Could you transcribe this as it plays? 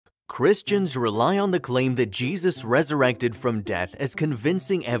Christians rely on the claim that Jesus resurrected from death as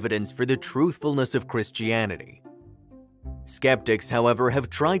convincing evidence for the truthfulness of Christianity. Skeptics, however, have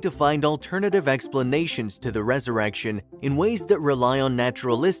tried to find alternative explanations to the resurrection in ways that rely on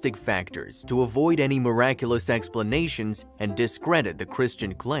naturalistic factors to avoid any miraculous explanations and discredit the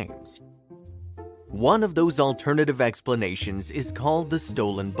Christian claims. One of those alternative explanations is called the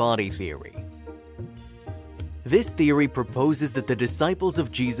stolen body theory. This theory proposes that the disciples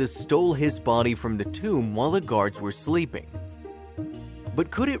of Jesus stole his body from the tomb while the guards were sleeping. But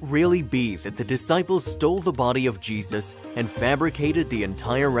could it really be that the disciples stole the body of Jesus and fabricated the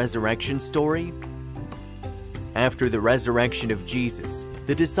entire resurrection story? After the resurrection of Jesus,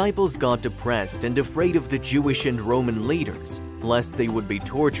 the disciples got depressed and afraid of the Jewish and Roman leaders, lest they would be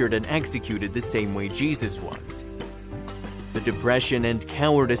tortured and executed the same way Jesus was. The depression and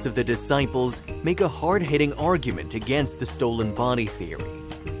cowardice of the disciples make a hard-hitting argument against the stolen body theory.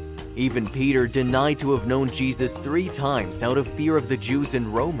 Even Peter denied to have known Jesus 3 times out of fear of the Jews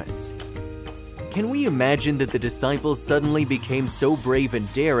and Romans. Can we imagine that the disciples suddenly became so brave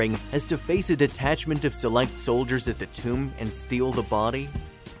and daring as to face a detachment of select soldiers at the tomb and steal the body?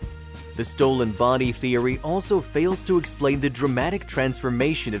 The stolen body theory also fails to explain the dramatic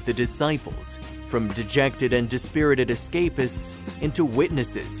transformation of the disciples, from dejected and dispirited escapists into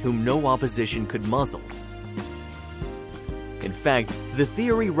witnesses whom no opposition could muzzle. In fact, the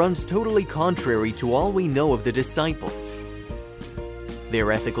theory runs totally contrary to all we know of the disciples.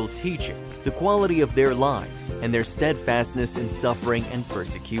 Their ethical teaching, the quality of their lives, and their steadfastness in suffering and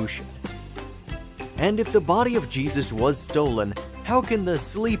persecution. And if the body of Jesus was stolen, how can the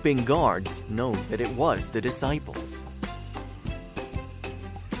sleeping guards know that it was the disciples?